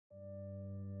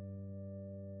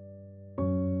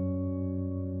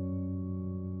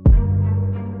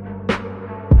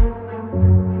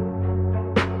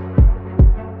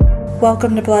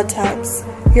Welcome to Blood Types,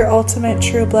 your ultimate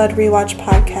True Blood rewatch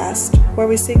podcast, where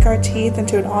we sink our teeth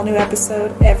into an all-new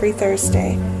episode every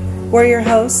Thursday. We're your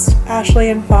hosts, Ashley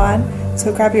and Fawn,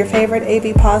 so grab your favorite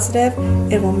AB positive,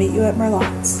 and we'll meet you at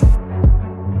Merlot's.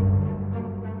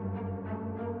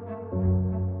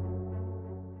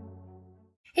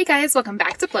 Hey guys, welcome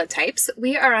back to Blood Types.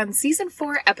 We are on Season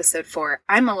 4, Episode 4.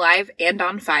 I'm alive and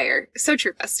on fire. So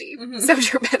true, bestie. So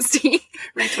true, bestie.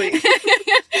 Retweet.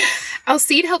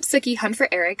 Alcide helps Sookie hunt for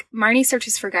Eric. Marnie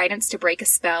searches for guidance to break a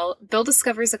spell. Bill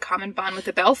discovers a common bond with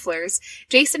the Bellfleurs.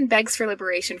 Jason begs for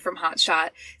liberation from Hotshot.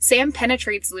 Sam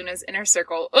penetrates Luna's inner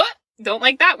circle. Don't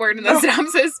like that word in the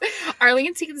synopsis.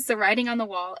 Arlene sees the writing on the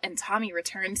wall, and Tommy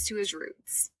returns to his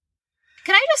roots.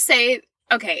 Can I just say,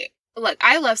 okay, look,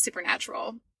 I love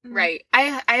Supernatural. Right.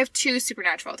 I have 2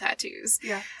 Supernatural tattoos.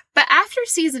 Yeah. But after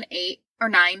season 8 or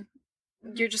 9,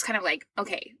 you're just kind of like,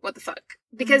 okay, what the fuck?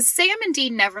 Because Sam and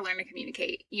Dean never learn to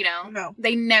communicate, you know? No.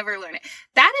 They never learn it.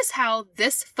 That is how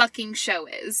this fucking show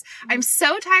is. I'm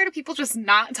so tired of people just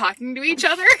not talking to each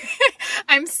other.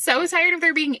 I'm so tired of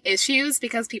there being issues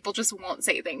because people just won't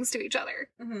say things to each other.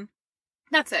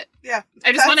 That's it. Yeah.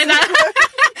 I just wanted that.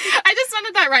 I just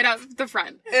wanted that right out the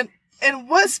front. And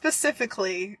what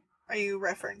specifically are you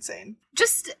referencing?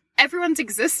 Just everyone's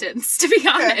existence, to be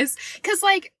honest. Because,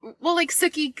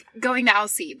 Sookie going to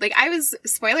Alcide.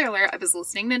 Spoiler alert, I was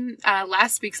listening to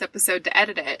last week's episode to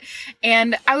edit it.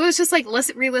 And I was just,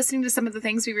 re-listening to some of the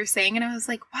things we were saying. And I was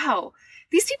like, wow,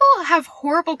 these people have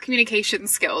horrible communication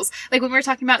skills. Like, when we were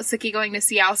talking about Sookie going to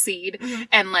see Alcide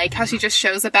and, how she just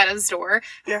shows up at his door.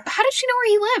 Yeah. How did she know where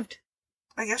he lived?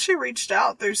 I guess she reached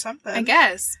out through something. I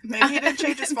guess. Maybe he didn't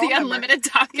change his phone number. The unlimited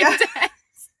talking Yeah. text.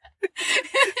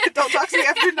 Don't talk to me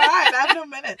after 9. I have no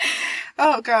minute.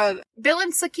 Oh, God. Bill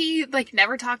and Sookie,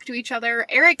 never talk to each other.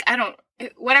 Eric,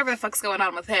 whatever the fuck's going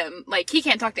on with him, he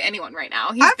can't talk to anyone right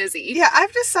now. He's busy. Yeah,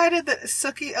 I've decided that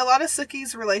a lot of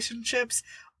Sookie's relationships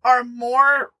are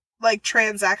more,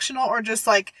 transactional or just,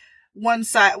 one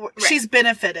side. Right. She's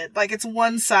benefited. It's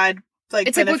one side,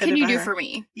 it's what can you do for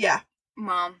me? Yeah.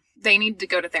 Mom, they need to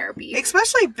go to therapy.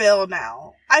 Especially Bill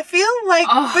now. I feel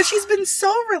but she's been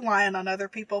so reliant on other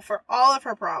people for all of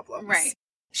her problems. Right.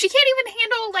 She can't even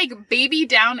handle, baby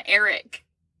down Eric.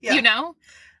 Yeah. You know?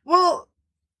 Well,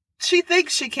 she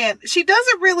thinks she can't. She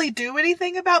doesn't really do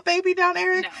anything about baby down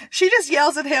Eric. No. She just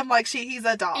yells at him like he's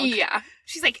a dog. Yeah.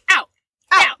 She's like, out,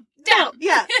 down, down.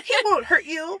 Yeah, he won't hurt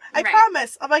you. I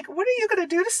promise. I'm like, what are you going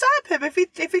to do to stop him if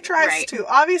he tries to?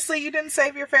 Obviously, you didn't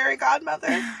save your fairy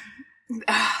godmother.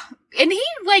 And he,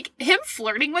 him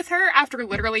flirting with her after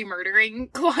literally murdering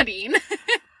Claudine.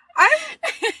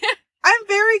 I'm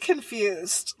very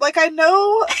confused. I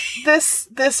know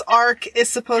this arc is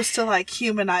supposed to,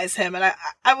 humanize him, and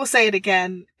I will say it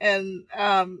again, and,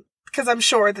 because I'm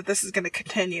sure that this is going to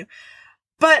continue.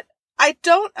 But I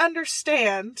don't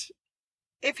understand,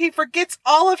 if he forgets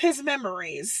all of his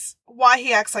memories, why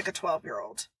he acts like a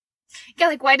 12-year-old.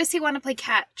 Yeah, why does he want to play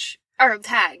catch? Or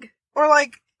tag? Or,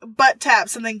 butt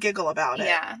taps and then giggle about it.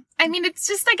 Yeah. I mean, it's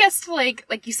just, I guess, to,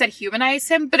 like you said, humanize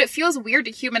him, but it feels weird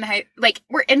to humanize,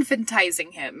 we're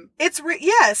infantizing him.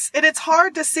 Yes, and it's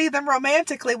hard to see them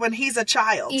romantically when he's a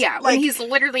child. Yeah, when he's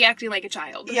literally acting like a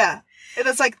child. Yeah. And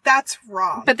it's that's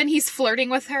wrong. But then he's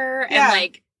flirting with her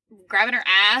and, grabbing her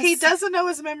ass. He doesn't know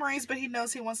his memories, but he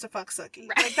knows he wants to fuck Sookie.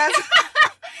 Right. That's...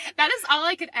 That is all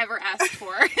I could ever ask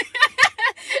for.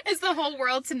 Is the whole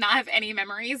world to not have any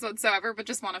memories whatsoever, but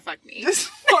just want to fuck me.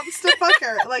 Just wants to fuck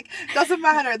her. Doesn't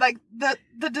matter.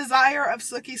 The desire of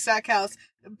Sookie Stackhouse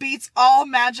beats all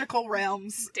magical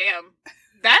realms. Damn.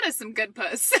 That is some good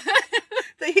puss.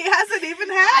 He hasn't even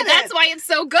had it. That's why it's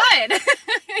so good.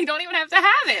 You don't even have to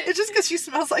have it. It's just because she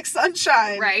smells like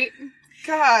sunshine. Right?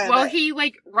 God. Well, he,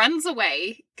 runs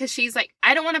away, because she's like,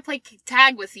 I don't want to play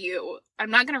tag with you.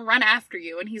 I'm not going to run after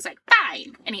you. And he's like,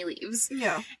 fine. And he leaves.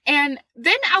 Yeah. And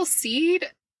then Alcide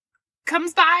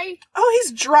comes by. Oh,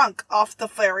 he's drunk off the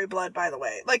fairy blood, by the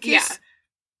way. He's...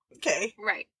 Yeah. Okay.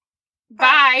 Right.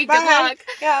 Bye. Good luck.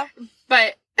 Yeah.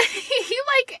 But he,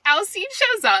 Alcide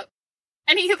shows up,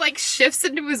 and he, shifts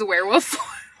into his werewolf form.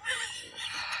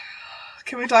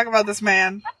 Can we talk about this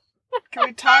man? Can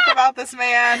we talk about this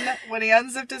man when he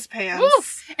unzipped his pants?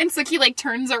 Oof. And Sookie,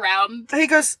 turns around. He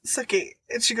goes, Sookie.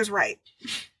 And she goes, right.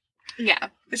 Yeah.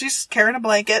 And she's carrying a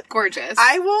blanket. Gorgeous.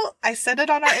 I said it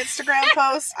on our Instagram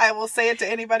post. I will say it to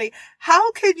anybody.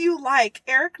 How can you like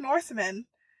Eric Northman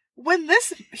when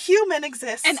this human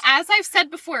exists? And as I've said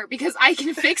before, because I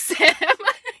can fix him,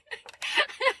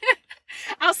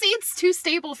 Alcide's too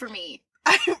stable for me.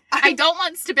 I don't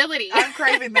want stability. I'm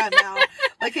craving that now.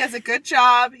 He has a good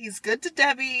job. He's good to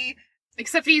Debbie.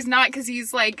 Except he's not, because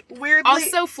he's, like, weirdly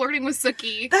also flirting with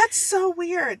Sookie. That's so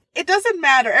weird. It doesn't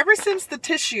matter. Ever since the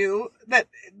tissue that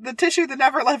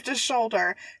never left his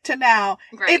shoulder to now,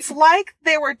 Right. it's like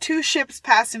they were two ships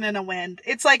passing in a wind.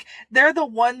 It's like they're the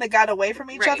one that got away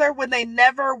from each Right. other when they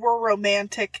never were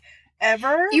romantic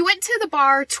ever. You went to the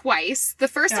bar twice. The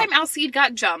first Yeah. time Alcide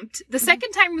got jumped. The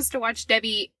second time was to watch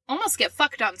Debbie almost get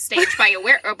fucked on stage by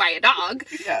a dog.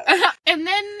 Yeah. And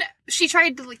then she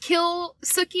tried to kill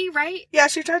Sookie, right? Yeah,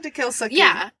 she tried to kill Sookie.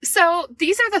 Yeah. So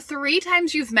these are the 3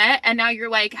 times you've met, and now you're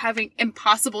like having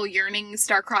impossible yearning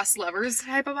star-crossed lovers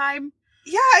type of vibe.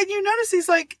 Yeah, and you notice he's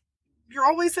like, you're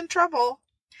always in trouble.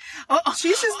 Oh,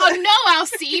 She's just oh no,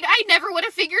 Alcide, I never would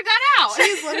have figured that out.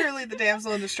 She's literally the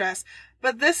damsel in distress.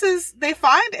 But they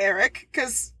find Eric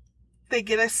because they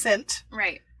get a scent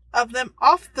Right. of them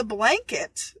off the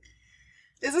blanket.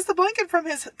 Is this the blanket from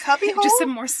his cubby hole? Just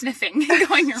some more sniffing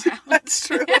going around. That's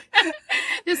true.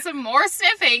 Just some more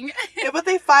sniffing. Yeah, but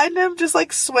they find him just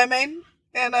like swimming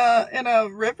in a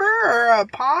river or a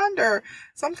pond or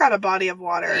some kind of body of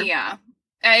water. Yeah.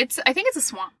 I think it's a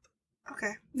swamp.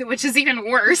 Okay. Which is even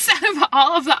worse. Out of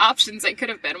all of the options it could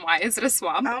have been, why is it a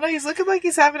swamp? I don't know. He's looking like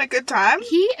he's having a good time.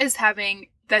 He is having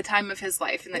the time of his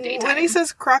life in the daytime. When he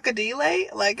says crocodile,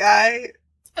 like I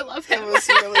love it him. was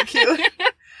really cute.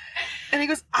 And he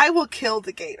goes, "I will kill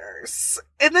the gators."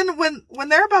 And then when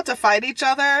they're about to fight each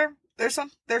other, there's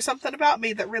something about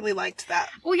me that really liked that.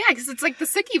 Well, yeah, because it's like the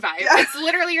Sookie vibe. Yeah. It's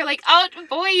literally, you're like, oh,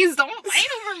 boys, don't fight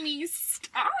over me.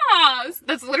 Stop.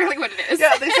 That's literally what it is.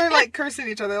 Yeah, they start like cursing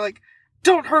each other, like,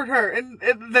 "Don't hurt her," and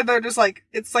then they're just like,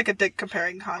 it's like a dick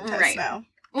comparing contest Right. now.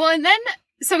 Well, and then,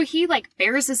 so he, like,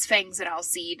 bares his fangs at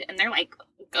Alcide, and they're, like,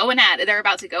 going at it. They're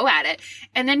about to go at it.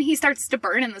 And then he starts to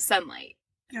burn in the sunlight.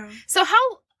 Yeah. So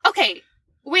okay,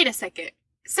 wait a second.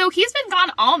 So he's been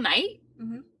gone all night?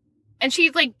 Mhm. And she,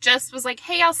 like, just was like,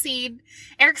 hey, Alcide,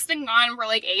 Eric's been gone for,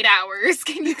 like, 8 hours.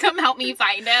 Can you come help me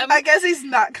find him? I guess he's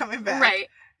not coming back. Right.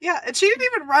 Yeah, and she didn't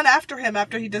even run after him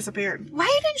after he disappeared.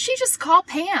 Why didn't she just call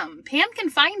Pam? Pam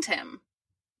can find him.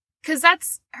 Because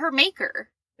that's her maker.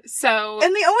 So...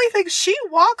 And the only thing, she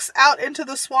walks out into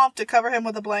the swamp to cover him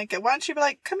with a blanket. Why don't she be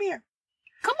like, "Come here.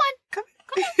 Come on. Come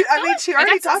Come here." on, I mean, she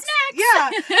already got some talks.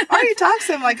 Yeah, already talks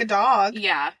to him like a dog.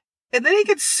 Yeah. And then he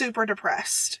gets super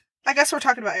depressed. I guess we're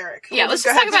talking about Eric. Yeah, We'll let's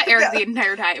just talk about Eric Yeah. the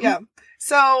entire time. Yeah.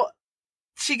 So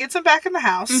she gets him back in the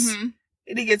house, Mm-hmm.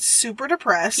 and he gets super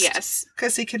depressed. Yes.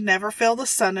 Because he can never feel the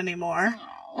sun anymore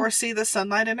Aw. or see the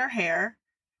sunlight in her hair.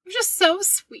 Just so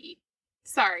sweet.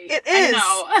 Sorry. It is.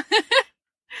 I know.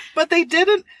 But they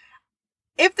didn't.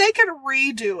 If they could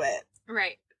redo it,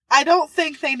 Right. I don't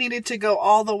think they needed to go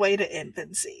all the way to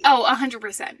infancy. Oh,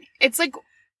 100%. It's like,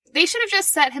 they should have just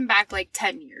set him back like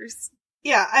 10 years.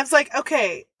 Yeah, I was like,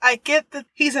 okay, I get that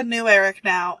he's a new Eric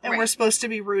now, and Right. we're supposed to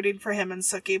be rooting for him and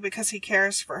Sookie because he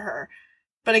cares for her.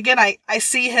 But again, I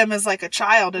see him as like a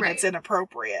child, and Right. it's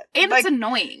inappropriate. And like, it's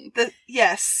annoying.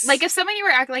 yes. Like, if somebody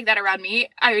were acting like that around me,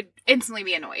 I would instantly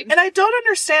be annoyed. And I don't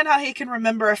understand how he can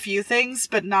remember a few things,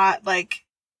 but not like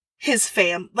his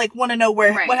like want to know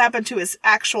Right. what happened to his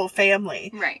actual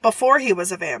family Right. before he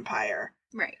was a vampire.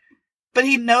 Right. But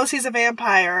he knows he's a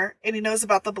vampire, and he knows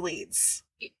about the bleeds.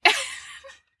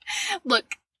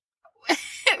 Look,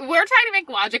 we're trying to make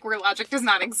logic where logic does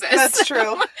not exist. That's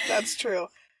true. That's true.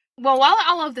 Well, while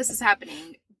all of this is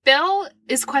happening, Bill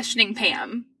is questioning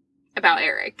Pam about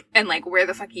Eric and, like, where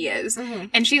the fuck he is. Mm-hmm.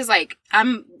 And she's like,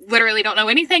 I'm literally don't know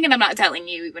anything, and I'm not telling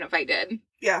you, even if I did.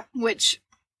 Yeah, Which,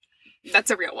 that's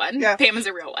a real one. Yeah. Pam is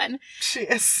a real one. she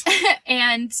is.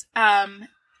 And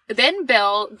then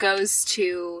Bill goes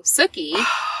to Sookie.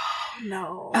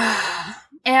 No.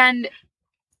 And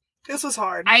This was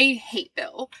hard. I hate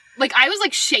Bill. Like, I was,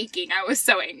 like, shaking. I was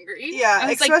so angry. Yeah, I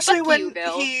was especially like, fuck when you,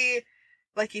 Bill.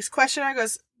 he's questioning her,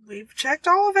 goes, "We've checked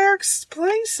all of Eric's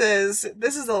places.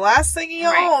 This is the last thing he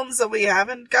Right. owns that we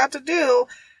haven't got to do."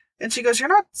 And she goes, "You're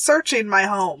not searching my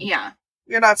home. Yeah.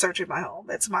 You're not searching my home.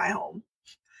 It's my home.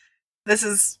 This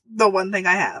is the one thing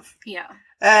I have." Yeah.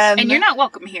 And And you're not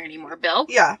welcome here anymore, Bill.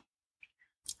 Yeah.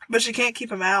 But she can't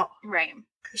keep him out Right.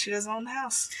 because she doesn't own the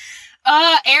house.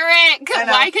 Eric, I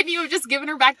know. why couldn't you have just given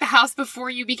her back the house before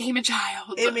you became a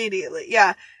child? Immediately,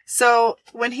 yeah. So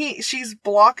when she's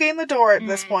blocking the door at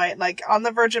this Mhm. point, like on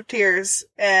the verge of tears,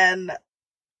 and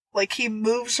like he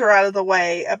moves her out of the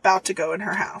way, about to go in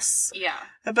her house, Yeah.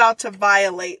 about to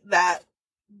violate that.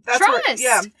 That's Trust. where,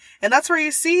 yeah, and that's where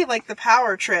you see like the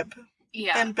power trip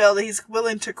Yeah. in Bill, that he's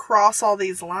willing to cross all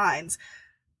these lines.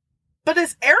 But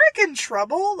is Eric in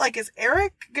trouble? Like, is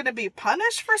Eric gonna be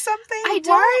punished for something? I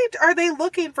don't- Why are they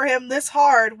looking for him this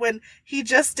hard when he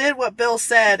just did what Bill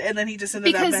said and then he just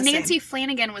ended up because missing? Nancy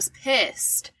Flanagan was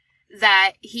pissed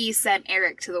that he sent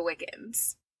Eric to the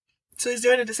Wiccans. So he's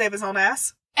doing it to save his own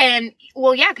ass? And,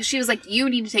 well, yeah, because she was like, you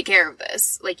need to take care of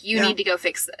this. Like, you need to go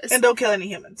fix this. And don't kill any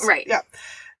humans. Right. Yeah.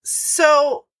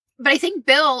 So... But I think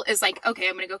Bill is like, okay,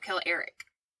 I'm going to go kill Eric.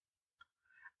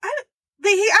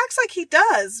 He acts like he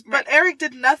does, but Eric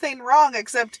did nothing wrong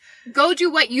except... Go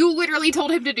do what you literally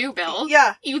told him to do, Bill.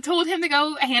 Yeah. You told him to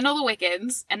go handle the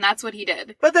Wiccans, and that's what he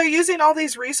did. But they're using all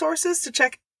these resources to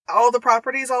check all the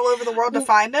properties all over the world to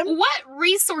find him? What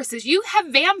resources? You have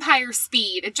vampire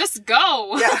speed. Just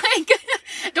go. Yeah. Like,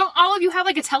 don't all of you have,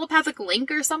 like, a telepathic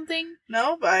link or something?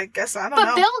 No, but I guess I don't know.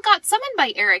 But Bill got summoned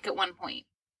by Eric at one point.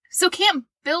 So can't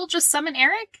Bill just summon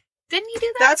Eric? Didn't he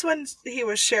do that? That's when he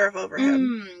was sheriff over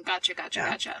him. Gotcha.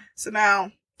 So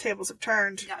now, tables have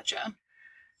turned. Gotcha.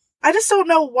 I just don't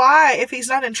know why, if he's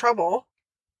not in trouble,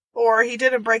 or he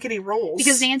didn't break any rules.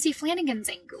 Because Nancy Flanagan's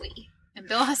angry, and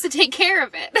Bill has to take care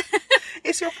of it.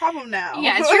 It's your problem now.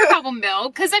 Yeah, it's your problem, Bill.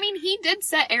 Because, I mean, he did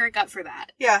set Eric up for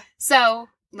that. Yeah. So,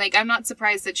 like, I'm not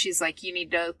surprised that she's like, you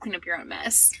need to clean up your own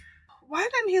mess. Why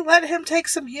didn't he let him take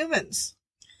some humans?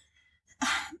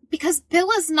 Because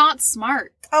Bill is not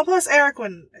smart. Oh, plus Eric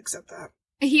wouldn't accept that.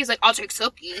 He's like, I'll take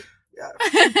Sookie. Yeah.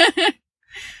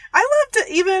 I loved it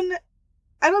even...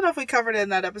 I don't know if we covered it in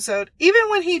that episode. Even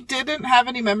when he didn't have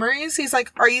any memories, he's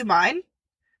like, are you mine?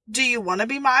 Do you want to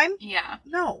be mine? Yeah.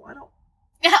 No, I don't.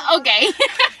 Okay.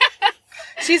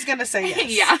 She's gonna say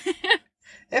yes. Yeah.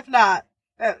 If not,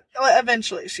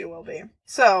 eventually she will be.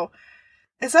 So,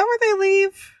 is that where they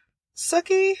leave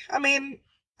Sookie? I mean,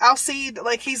 Alcide,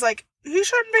 like, he's like, you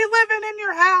shouldn't be living in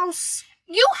your house.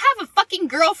 You have a fucking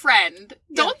girlfriend.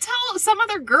 Yeah. Don't tell some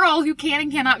other girl who can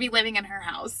and cannot be living in her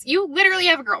house. You literally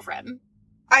have a girlfriend.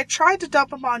 I tried to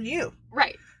dump him on you.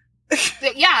 Right.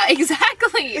 Yeah,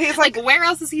 exactly. He's like, like, where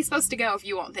else is he supposed to go if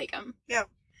you won't take him? Yeah.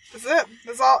 That's it.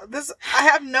 That's all. I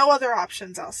have no other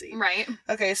options, Elsie. Right.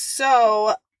 Okay,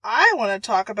 so I want to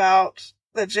talk about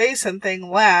the Jason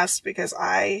thing last because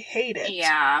I hate it.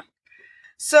 Yeah.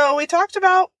 So we talked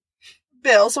about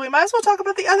Bill, so we might as well talk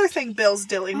about the other thing Bill's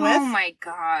dealing with. Oh my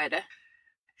god.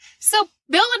 So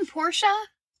Bill and Portia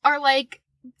are like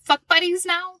fuck buddies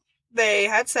now? They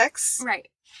had sex. Right.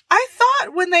 I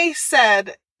thought when they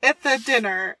said at the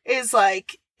dinner is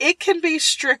like, it can be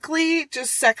strictly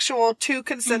just sexual to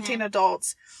consenting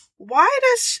adults. Why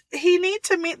does he need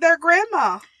to meet their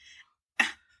grandma?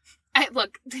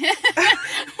 Look.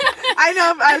 I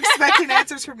know I'm expecting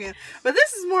answers from you, but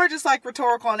this is more just like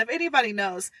rhetorical, and if anybody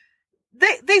knows,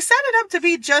 they set it up to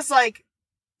be just like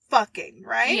fucking,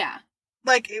 right? Yeah.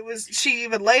 Like it was, she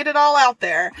even laid it all out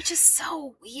there. Which is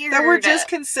so weird. That we're just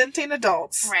consenting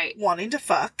adults. Right. Wanting to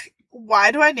fuck.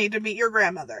 Why do I need to meet your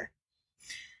grandmother?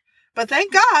 But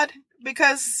thank God,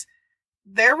 because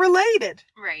they're related.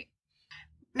 Right.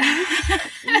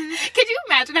 Mm-hmm. Could you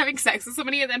imagine having sex with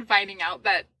somebody and then finding out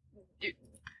that...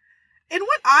 And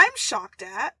what I'm shocked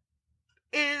at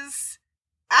is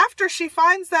after she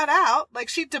finds that out, like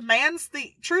she demands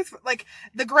the truth, like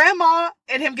the grandma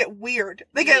and him get weird.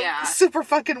 They get super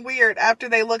fucking weird after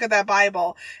they look at that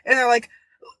Bible and they're like,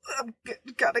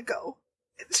 gotta go.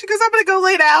 And she goes, I'm gonna go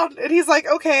lay down. And he's like,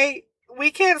 okay, we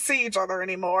can't see each other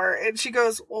anymore. And she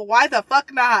goes, well, why the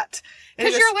fuck not?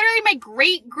 Because you're literally my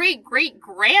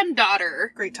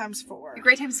great-great-great-granddaughter. Great times 4.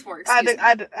 Great times 4,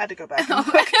 I had to go back and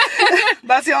look.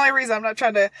 That's the only reason. I'm not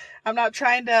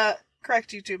trying to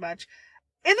correct you too much.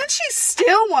 And then she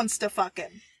still wants to fuck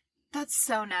him. That's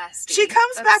so nasty. She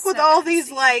comes back with all these,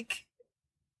 like,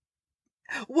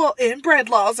 well, inbred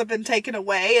laws have been taken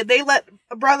away, and they let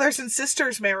brothers and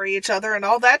sisters marry each other and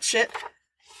all that shit.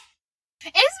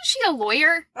 Isn't she a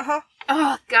lawyer? Uh-huh.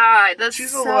 Oh, God.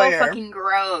 She's so a lawyer. fucking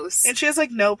gross. And she has,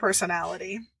 like, no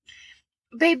personality.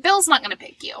 Babe, Bill's not gonna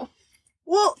pick you.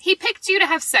 Well, he picked you to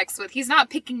have sex with. He's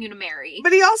not picking you to marry.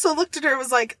 But he also looked at her and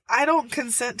was like, I don't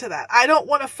consent to that. I don't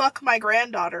want to fuck my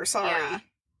granddaughter, sorry. Yeah.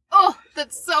 Oh,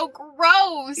 that's so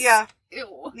gross. Yeah.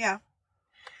 Ew. Yeah.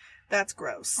 That's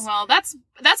gross. Well, that's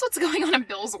what's going on in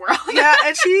Bill's world. Yeah,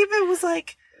 and she even was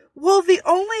like, well, the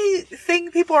only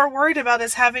thing people are worried about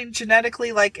is having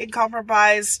genetically, like,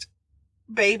 incompromised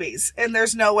babies, and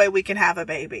there's no way we can have a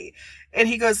baby. And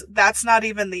he goes, that's not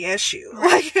even the issue.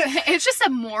 Like, it's just a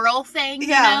moral thing,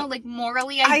 yeah. You know? Like,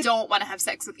 morally, I don't want to have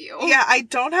sex with you. Yeah, I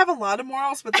don't have a lot of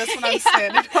morals, but this one I'm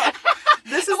standing on.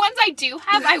 The ones I do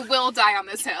have, I will die on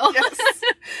this hill. Yes,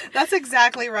 that's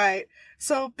exactly right.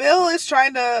 So Bill is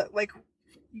trying to, like,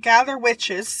 gather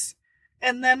witches,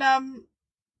 and then,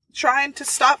 trying to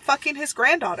stop fucking his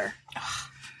granddaughter. Oh,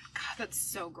 God, that's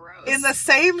so gross. In the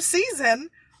same season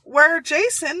where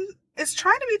Jason is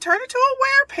trying to be turned into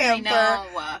a werepanther. I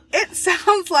know. It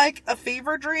sounds like a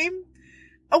fever dream,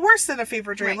 worse than a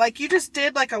fever dream. Right. Like, you just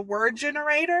did, like, a word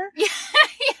generator. Yeah.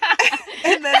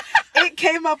 And then it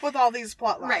came up with all these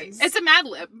plot lines. Right. It's a Mad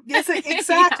Lib. Yes,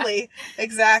 exactly. Yeah.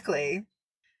 Exactly.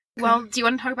 Well, do you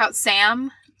want to talk about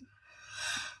Sam?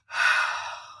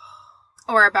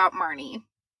 Or about Marnie?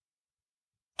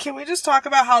 Can we just talk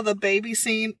about how the baby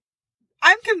scene...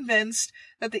 I'm convinced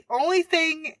that the only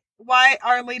thing why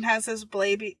Arlene has this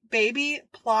baby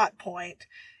plot point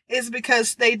is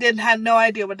because they had no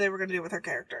idea what they were going to do with her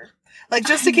character. Like,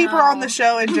 just to keep her on the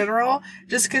show in general,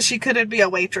 just because she couldn't be a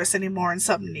waitress anymore and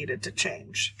something needed to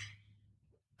change.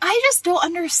 I just don't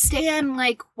understand,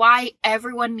 like, why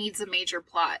everyone needs a major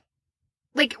plot.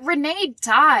 Like, Renee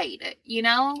died, you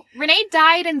know? Renee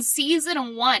died in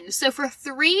season 1. So for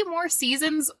 3 more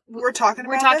seasons, we're talking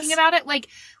about it. Like,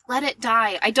 let it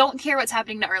die. I don't care what's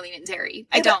happening to Arlene and Terry.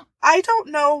 I don't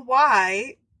know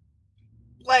why,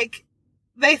 like,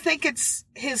 they think it's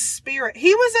his spirit.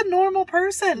 He was a normal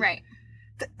person. Right.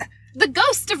 The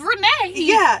ghost of Renee.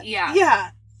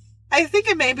 Yeah. I think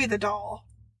it may be the doll.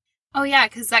 Oh, yeah,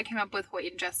 because that came up with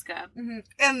Hoyt and Jessica. Mm-hmm.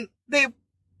 And they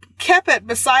kept it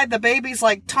beside the baby's,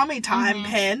 like, tummy time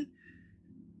pin,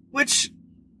 which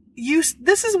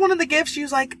this is one of the gifts you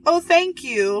was like, oh, thank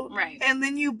you. Right. And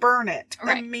then you burn it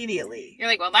immediately. You're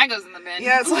like, well, that goes in the bin.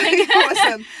 Yeah, it's like,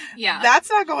 listen, yeah, that's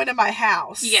not going in my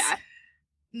house. Yeah.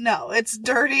 No, it's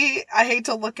dirty. I hate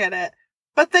to look at it.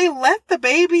 But they let the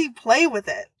baby play with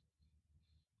it.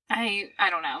 I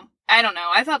don't know.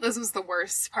 I thought this was the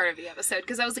worst part of the episode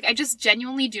because I was like, I just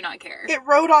genuinely do not care. It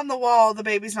wrote on the wall, the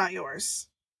baby's not yours.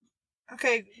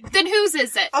 Okay. Then whose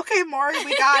is it? Okay, Maury,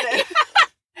 we got it.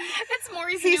 It's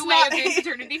Maury's new way of doing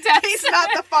paternity tests. He's not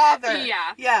the father.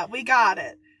 Yeah. Yeah, we got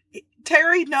it.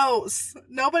 Terry knows.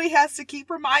 Nobody has to keep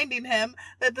reminding him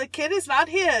that the kid is not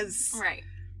his. Right.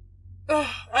 Ugh,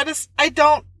 I just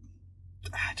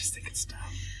think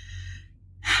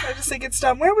it's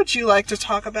dumb. Where would you like to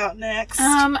talk about next?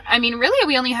 I mean, really,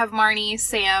 we only have Marnie,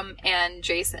 Sam, and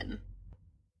Jason.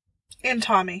 And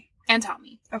Tommy.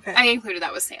 Okay. I included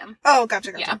that with Sam. Oh,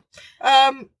 gotcha. Yeah.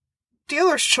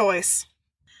 Dealer's choice.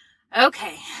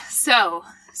 Okay, so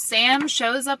Sam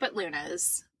shows up at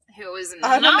Luna's, who is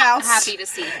not happy to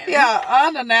see him. Yeah,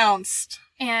 unannounced.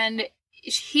 And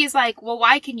he's like, well,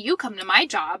 why can you come to my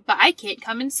job, but I can't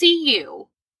come and see you?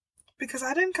 Because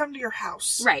I didn't come to your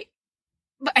house. Right.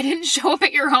 But I didn't show up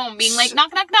at your home being like,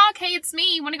 knock, knock, knock, hey, it's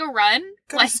me, you want to go run?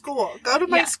 Go to school. Go to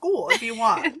my school if you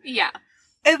want. Yeah.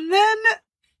 And then,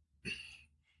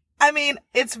 I mean,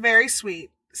 it's very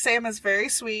sweet. Sam is very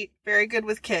sweet, very good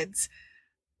with kids.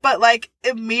 But, like,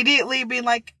 immediately being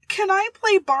like, can I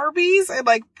play Barbies? And,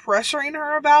 like, pressuring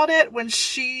her about it when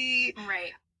she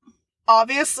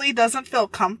obviously doesn't feel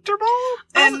comfortable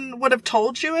and would have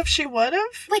told you if she would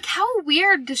have. Like, how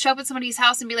weird to show up at somebody's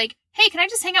house and be like, hey, can I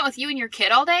just hang out with you and your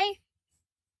kid all day?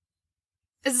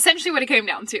 Is essentially what it came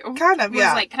down to. Kind of, yeah. It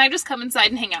was like, can I just come inside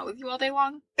and hang out with you all day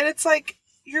long? And it's like,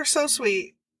 you're so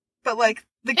sweet. But, like,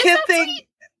 the kid thing... Sweet?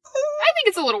 I think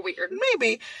it's a little weird.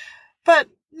 Maybe. But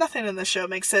nothing in the show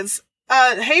makes sense.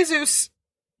 Jesus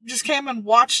just came and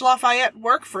watched Lafayette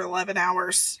work for 11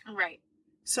 hours. Right.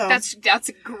 So that's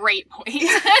a great point.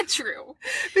 True.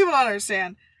 People don't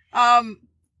understand.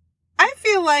 I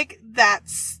feel like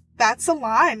that's a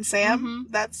line, Sam.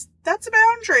 Mm-hmm. That's a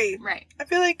boundary. Right. I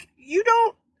feel like you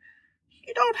don't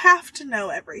have to know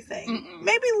everything. Mm-mm.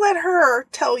 Maybe let her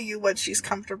tell you what she's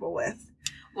comfortable with.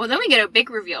 Well, then we get a big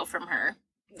reveal from her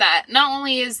that not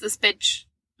only is this bitch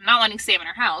not wanting Sam in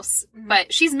her house,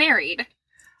 but she's married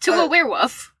to a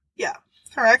werewolf. Yeah.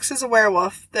 Her ex is a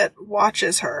werewolf that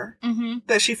watches her,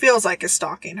 that she feels like is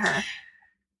stalking her.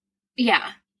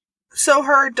 Yeah. So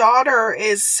her daughter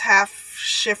is half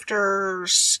shifter,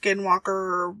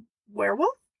 skinwalker,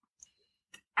 werewolf?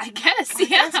 I guess,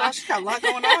 yeah. Well, she's got a lot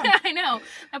going on. I know.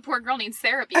 That poor girl needs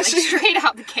therapy, like straight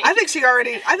out the gate. I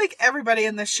think everybody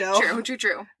in this show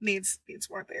True. needs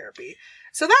more therapy.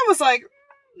 So that was like,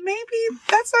 maybe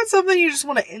that's not something you just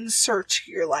want to insert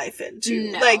your life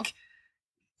into. No. Like,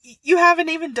 you haven't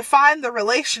even defined the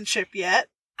relationship yet.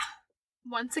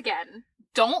 Once again,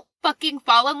 don't fucking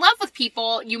fall in love with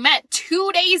people you met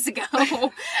 2 days ago. I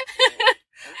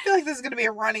feel like this is going to be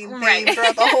a running theme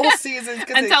throughout the whole season.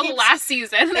 Until the last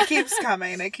season. It keeps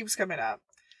coming. It keeps coming up.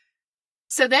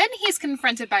 So then he's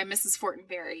confronted by Mrs.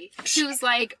 Fortenberry, who's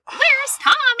like, where's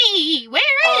Tommy?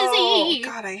 Where is he?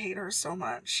 God, I hate her so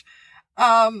much.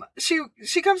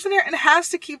 She comes in here and has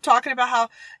to keep talking about how,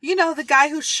 the guy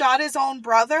who shot his own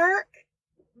brother,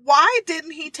 why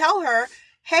didn't he tell her,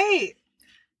 hey,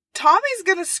 Tommy's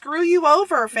gonna screw you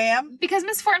over, fam? Because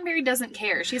Miss Fortenberry doesn't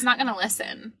care. She's not gonna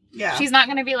listen. Yeah. She's not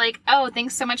going to be like, oh,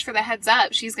 thanks so much for the heads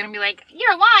up. She's going to be like,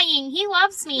 you're lying. He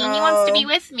loves me and he wants to be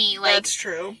with me. Like, that's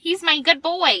true. He's my good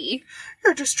boy.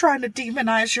 You're just trying to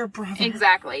demonize your brother.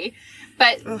 Exactly.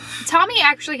 But Tommy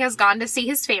actually has gone to see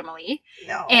his family.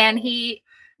 No. And he...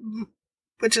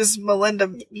 Which is Melinda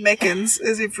Mickens,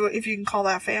 is if you can call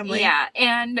that family. Yeah.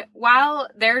 And while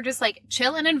they're just, like,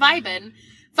 chilling and vibing,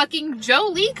 fucking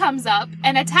Jolie comes up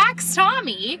and attacks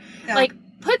Tommy. Yeah. Like,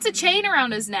 puts a chain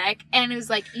around his neck and is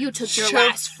like, you took your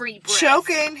last free breath.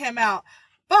 Choking him out.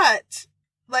 But,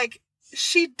 like,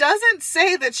 she doesn't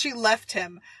say that she left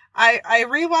him. I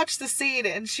rewatched the scene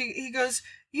and he goes,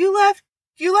 you left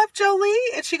Jolie?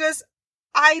 And she goes,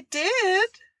 I did.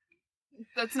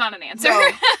 That's not an answer. No.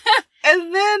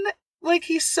 And then, like,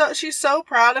 she's so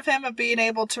proud of him of being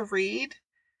able to read.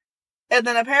 And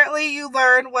then apparently you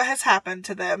learn what has happened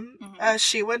to them. Mm-hmm.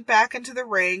 She went back into the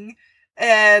ring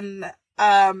and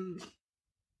was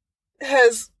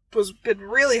been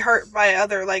really hurt by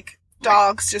other, like,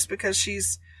 dogs just because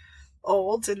she's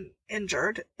old and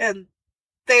injured. And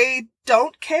they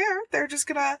don't care. They're just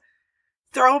gonna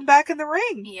throw him back in the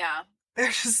ring. Yeah. They're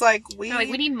just like, we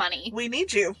need money. We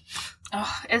need you.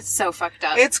 Oh, it's so fucked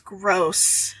up. It's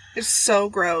gross. It's so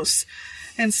gross.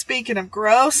 And speaking of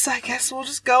gross, I guess we'll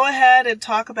just go ahead and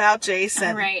talk about Jason.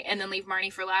 All right, and then leave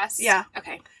Marnie for last? Yeah.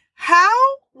 Okay. How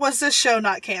was this show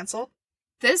not canceled?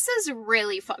 This is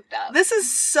really fucked up. This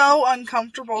is so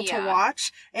uncomfortable to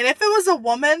watch. And if it was a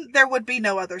woman, there would be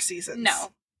no other seasons.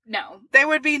 No. There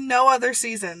would be no other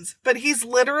seasons. But he's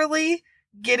literally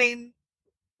getting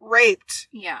raped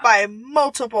by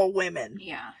multiple women.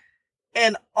 Yeah.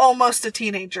 And almost a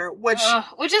teenager, which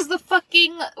is the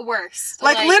fucking worst.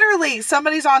 Like literally,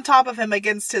 somebody's on top of him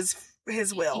against his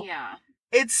will. Yeah.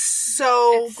 It's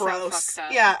so gross. So fucked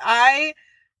up. Yeah, I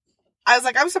was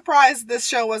like, I'm surprised this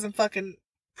show wasn't fucking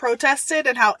protested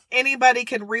and how anybody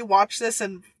can rewatch this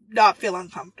and not feel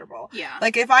uncomfortable. Yeah.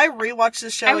 Like, if I rewatch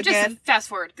this show again... I would just fast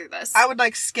forward through this. I would,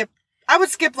 like, skip,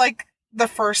 like, the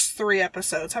first 3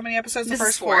 episodes. How many episodes? This the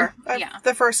first is 4. Yeah.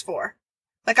 The first 4.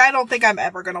 Like, I don't think I'm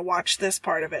ever gonna watch this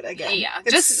part of it again. Yeah.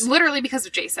 Just literally because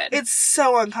of Jason. It's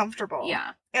so uncomfortable.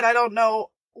 Yeah. And I don't know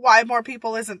why more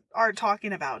people aren't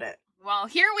talking about it. Well,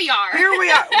 here we are.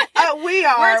 We are.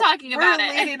 We're talking about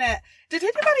it. We're leading it. Did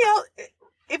anybody else,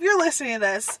 if you're listening to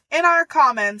this, in our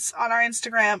comments on our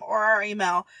Instagram or our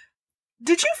email,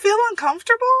 did you feel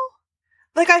uncomfortable?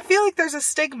 Like, I feel like there's a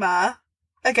stigma,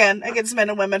 again, against men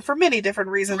and women for many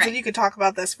different reasons, right. And you could talk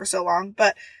about this for so long,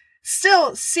 but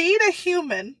still, seeing a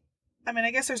human, I mean,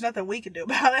 I guess there's nothing we can do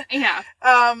about it. Yeah.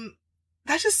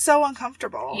 That's just so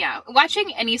uncomfortable. Yeah.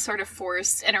 Watching any sort of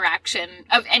forced interaction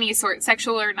of any sort,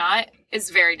 sexual or not, is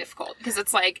very difficult. Because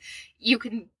it's like,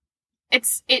 it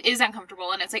is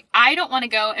uncomfortable. And it's like, I don't want to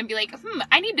go and be like,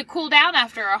 I need to cool down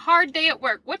after a hard day at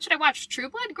work. What should I watch? True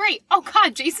Blood? Great. Oh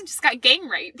God, Jason just got gang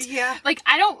raped. Yeah. Like,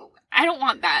 I don't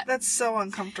want that. That's so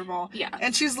uncomfortable. Yeah.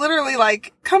 And she's literally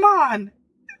like, come on.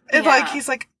 And like, he's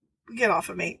like, get off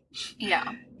of me.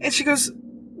 Yeah. And she goes,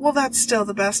 well, that's still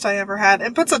the best I ever had.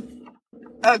 And puts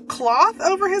a cloth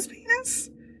over his penis.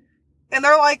 And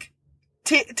they're like,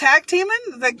 tag teaming,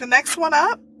 like the next one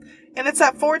up. And it's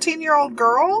that 14-year-old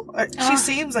girl. She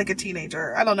seems like a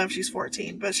teenager. I don't know if she's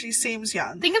 14, but she seems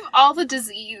young. Think of all the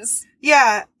disease.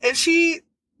 Yeah. And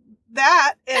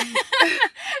that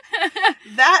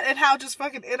and how just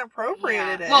fucking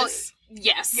inappropriate it is. Well,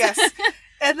 yes. Yes.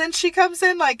 And then she comes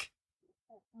in like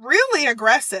really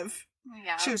aggressive.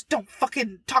 Yeah. She goes, don't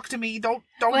fucking talk to me. Don't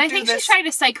well, I do think this. she's trying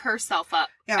to psych herself up.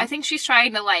 Yeah. I think she's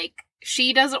trying to, like,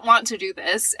 she doesn't want to do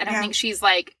this. And I think she's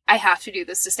like, I have to do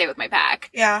this to stay with my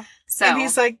pack. Yeah. So. And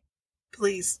he's like,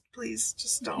 please,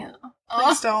 just don't. Yeah.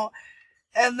 Please don't.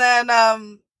 And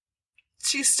then,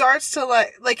 she starts to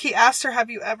like he asked her, have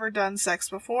you ever done sex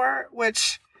before?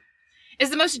 Which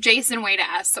is the most Jason way to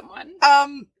ask someone.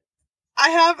 I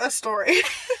have a story.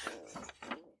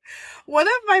 One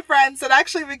of my friends that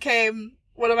actually became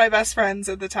one of my best friends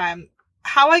at the time,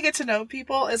 how I get to know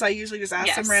people is I usually just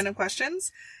ask them random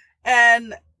questions.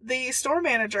 And the store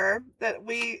manager that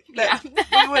we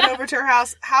went over to her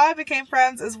house, how I became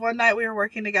friends is one night we were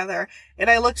working together and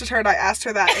I looked at her and I asked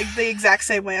her that the exact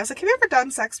same way. I was like, have you ever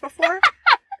done sex before?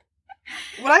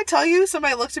 When I tell you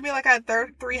somebody looked at me like I had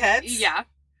 3 heads? Yeah.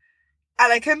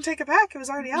 And I couldn't take it back. It was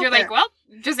already out You're there. like, well,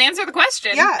 just answer the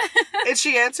question. Yeah. And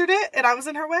she answered it, and I was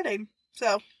in her wedding.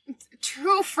 So.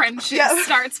 True friendship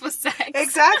starts with sex.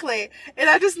 Exactly. And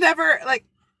I just never, like,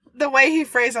 the way he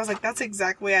phrased it, I was like, that's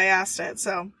exactly the way I asked it.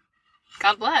 So.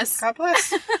 God bless. God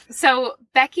bless. So,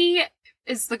 Becky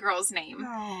is the girl's name.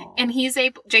 Oh. And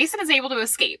Jason is able to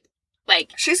escape.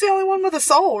 Like. She's the only one with a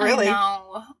soul, really. I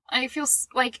know. I feel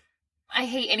like. I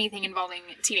hate anything involving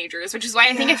teenagers, which is why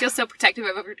I think I feel so protective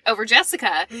over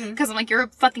Jessica, because I'm like, you're a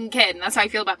fucking kid, and that's how I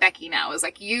feel about Becky now, is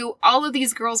like, all of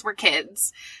these girls were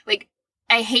kids. Like,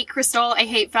 I hate Crystal, I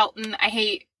hate Felton, I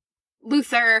hate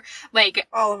Luther, like,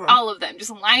 all of them.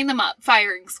 Just line them up,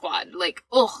 firing squad. Like,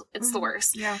 ugh, it's the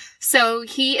worst. Yeah. So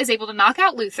he is able to knock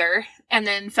out Luther, and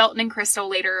then Felton and Crystal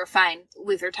later find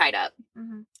Luther tied up.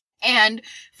 Mm-hmm. And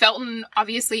Felton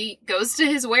obviously goes to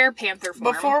his werepanther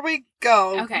form. Before we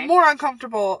go, more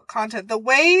uncomfortable content. The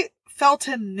way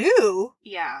Felton knew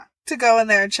to go in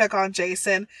there and check on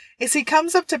Jason is he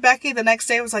comes up to Becky the next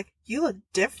day and was like, you look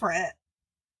different.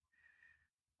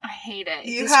 I hate it.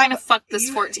 He's trying to fuck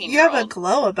this 14-year-old. You have a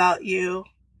glow about you.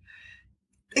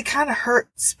 It kind of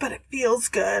hurts, but it feels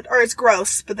good. Or it's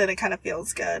gross, but then it kind of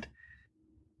feels good.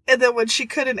 And then when she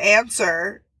couldn't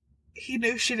answer, he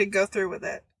knew she didn't go through with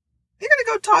it. You're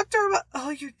gonna go talk to her about, oh,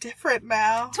 you're different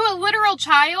now. To a literal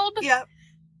child? Yep.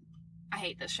 I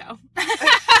hate this show.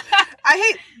 I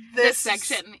hate this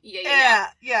section. Yeah.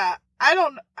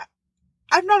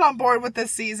 I'm not on board with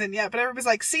this season yet, but everybody's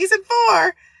like, season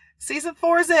 4! Season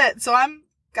 4 is it. So I'm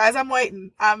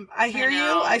waiting. I hear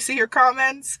you. I see your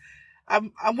comments.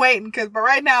 I'm waiting, but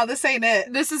right now, this ain't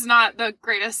it. This is not the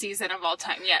greatest season of all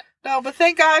time yet. No, but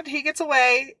thank God he gets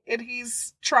away, and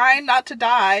he's trying not to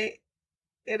die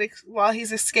while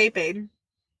he's escaping.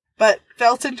 But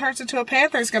Felton turns into a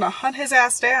panther, is gonna hunt his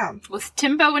ass down. With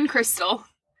Timbo and Crystal.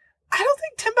 I don't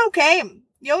think Timbo came.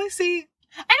 You only see...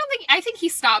 I think he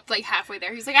stopped, like, halfway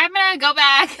there. He's like, I'm gonna go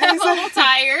back. I'm a little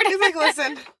tired. He's like,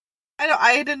 listen, I know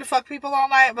I didn't fuck people all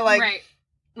night, but like... Right.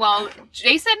 Well,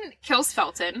 Jason kills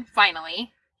Felton,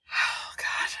 finally. Oh,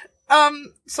 God.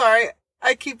 Sorry.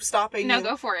 I keep stopping No, you.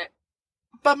 go for it.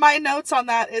 But my notes on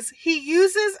that is he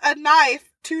uses a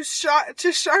knife to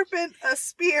sharpen a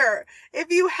spear. If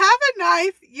you have a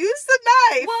knife, use the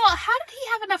knife. Well, how did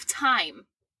he have enough time?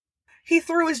 He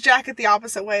threw his jacket the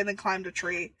opposite way and then climbed a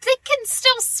tree. They can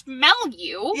still smell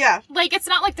you. Yeah. Like, it's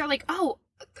not like they're like, oh,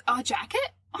 a jacket?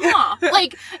 Huh.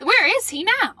 Like, where is he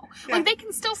now? Yeah. Like, they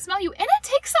can still smell you. And it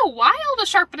takes a while to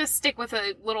sharpen a stick with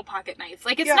a little pocket knife.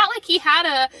 Like, it's not like he had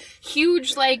a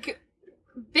huge, like,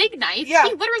 big knife. Yeah.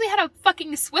 He literally had a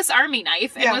fucking Swiss Army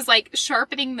knife and was, like,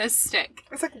 sharpening this stick.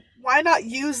 It's like, why not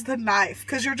use the knife?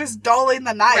 Because you're just dulling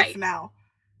the knife now.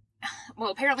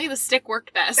 Well, apparently the stick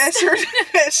worked best.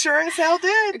 It sure as hell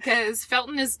did. Because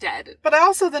Felton is dead. But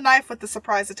also the knife with the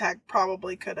surprise attack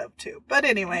probably could have too. But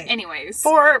anyway. Anyways.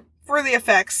 For the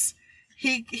effects,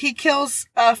 he kills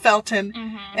Felton,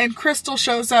 and Crystal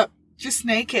shows up just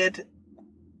naked,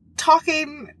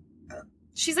 talking.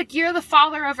 She's like, you're the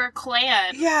father of our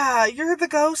clan. Yeah, you're the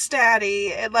ghost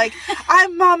daddy. And like,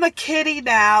 I'm Mama Kitty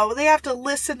now. They have to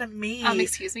listen to me.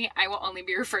 Excuse me, I will only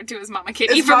be referred to as Mama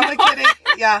Kitty as from Mama now Kitty.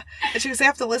 Yeah. And she goes, they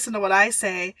have to listen to what I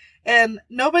say. And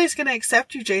nobody's going to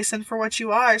accept you, Jason, for what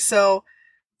you are. So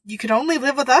you can only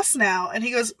live with us now. And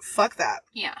he goes, fuck that.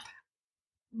 Yeah.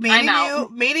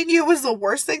 Meeting you was the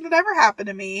worst thing that ever happened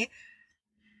to me.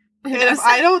 And if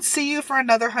I don't see you for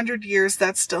another 100 years,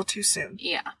 that's still too soon.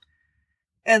 Yeah.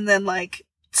 And then, like,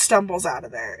 stumbles out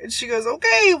of there. And she goes,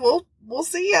 okay, we'll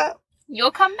see ya. You'll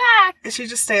come back. And she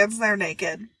just stands there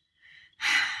naked.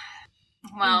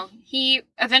 Well, he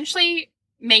eventually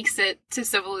makes it to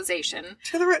civilization.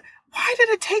 Why did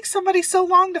it take somebody so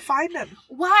long to find him?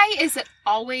 Why is it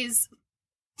always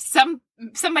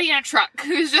somebody in a truck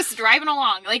who's just driving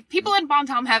along? Like, people in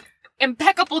Bontom have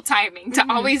impeccable timing to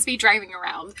always be driving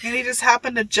around. And he just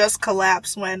happened to just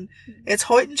collapse when it's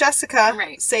Hoyt and Jessica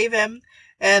save him.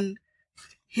 And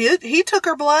he took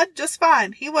her blood just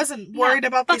fine. He wasn't worried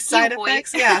about these side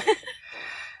effects. Yeah.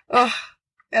 Ugh.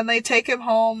 And they take him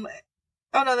home.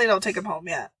 Oh, no, they don't take him home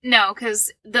yet. No,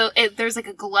 because there's like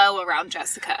a glow around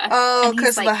Jessica. Oh,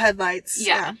 because of the headlights.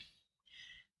 Yeah.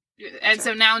 And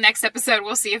so now next episode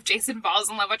we'll see if Jason falls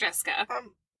in love with Jessica.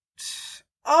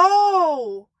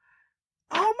 Oh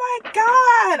my God.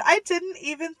 I didn't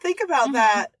even think about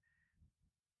that.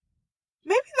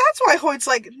 Maybe that's why Hoyt's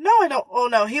like, no, I don't. Oh,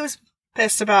 no, he was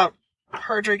pissed about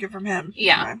her drinking from him.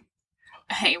 Yeah.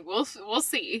 Hey, we'll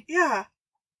see. Yeah.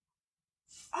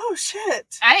 Oh,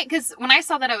 shit. Because when I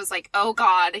saw that, I was like, oh,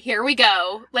 God, here we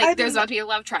go. Like, there's about to be a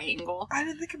love triangle. I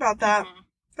didn't think about that.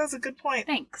 That was a good point.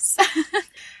 Thanks.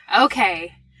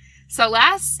 Okay. So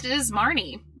last is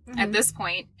Marnie at this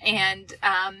point, and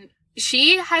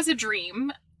she has a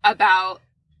dream about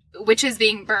witches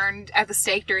being burned at the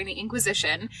stake during the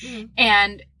Inquisition.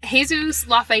 And Jesus,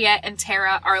 Lafayette, and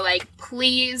Tara are like,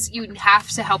 please, you have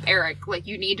to help Eric. Like,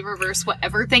 you need to reverse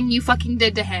whatever thing you fucking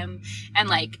did to him and,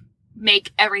 like,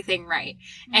 make everything right.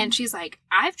 And she's like,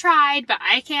 I've tried, but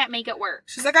I can't make it work.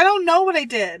 She's like, I don't know what I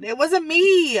did. It wasn't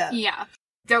me. Yeah.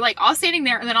 They're like all standing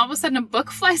there, and then all of a sudden a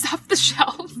book flies off the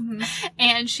shelf.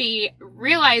 And she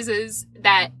realizes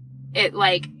that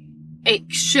it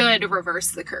should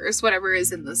reverse the curse, whatever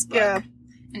is in this book. Yeah.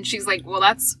 And she's like, well,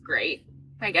 that's great.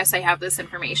 I guess I have this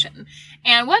information.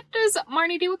 And what does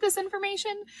Marnie do with this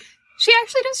information? She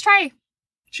actually does try.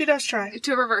 She does try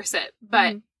to reverse it,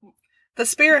 but the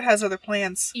spirit has other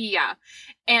plans. Yeah.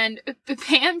 And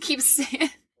Pam keeps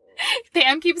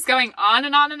going on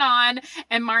and on and on,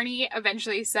 and Marnie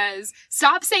eventually says,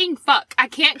 stop saying fuck, I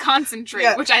can't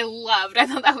concentrate, which I loved. I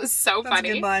thought that was so funny. That's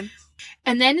a good line.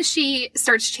 And then she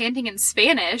starts chanting in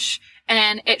Spanish,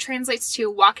 and it translates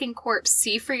to walking corpse,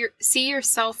 see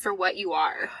yourself for what you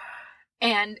are.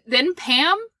 And then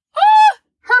Pam,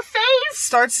 her face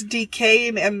starts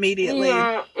decaying immediately.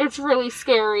 Yeah, it's really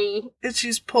scary. And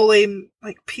she's pulling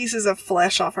like pieces of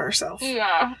flesh off herself.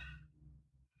 Yeah.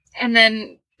 And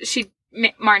then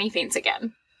Marnie faints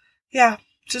again. Yeah,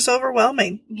 just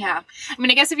overwhelming. Yeah. I mean,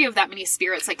 I guess if you have that many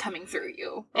spirits like coming through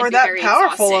you, or that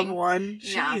powerful of one.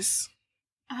 Jeez.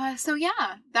 So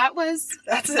yeah,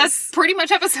 that's pretty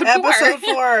much episode 4. Episode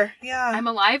 4. Yeah. I'm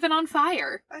alive and on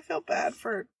fire. I feel bad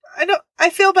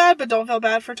but don't feel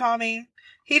bad for Tommy.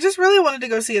 He just really wanted to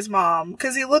go see his mom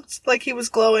because he looked like he was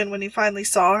glowing when he finally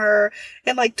saw her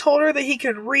and like told her that he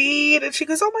could read, and she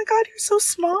goes, "Oh my God, you're so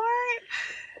smart."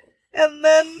 And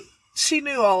then she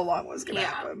knew all along what was going to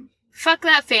happen. Fuck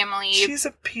that family. She's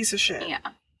a piece of shit. Yeah.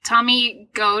 Tommy,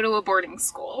 go to a boarding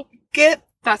school.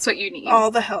 That's what you need. All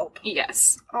the help.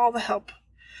 Yes. All the help.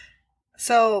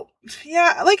 So,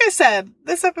 yeah, like I said,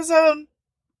 this episode...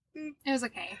 It was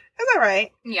okay. It's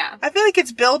alright. Yeah. I feel like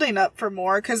it's building up for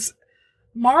more, because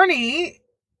Marnie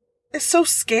is so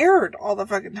scared all the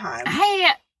fucking time.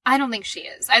 I don't think she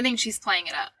is. I think she's playing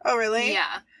it up. Oh, really?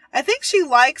 Yeah. I think she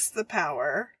likes the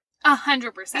power.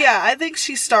 100%. Yeah, I think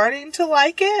she's starting to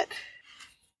like it,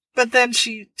 but then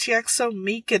she acts so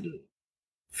meek and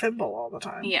fimble all the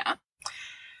time. Yeah.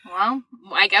 Well,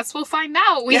 I guess we'll find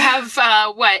out. We have,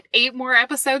 8 more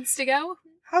episodes to go?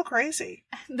 How crazy.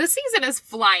 This season is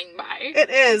flying by. It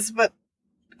is, but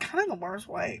kind of the worst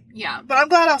way. Yeah. But I'm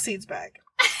glad Alcide's back.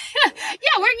 Yeah,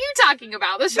 what are you talking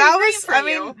about? This should be great for you.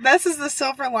 I mean, this is the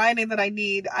silver lining that I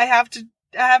need. I have to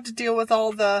deal with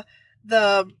all the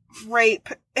rape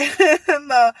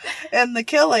and the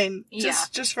killing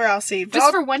just for Alcide.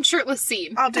 Just for one shirtless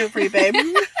scene. I'll do it for you, babe.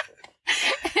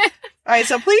 All right,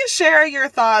 so please share your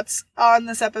thoughts on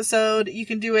this episode. You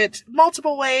can do it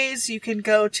multiple ways. You can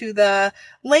go to the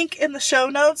link in the show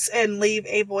notes and leave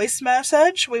a voice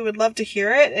message. We would love to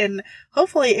hear it and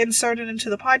hopefully insert it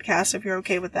into the podcast if you're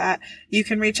okay with that. You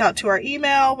can reach out to our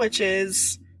email, which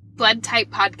is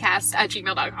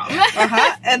bloodtypepodcast@gmail.com.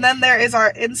 And then there is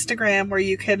our Instagram where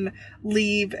you can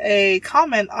leave a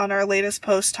comment on our latest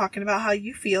post talking about how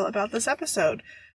you feel about this episode.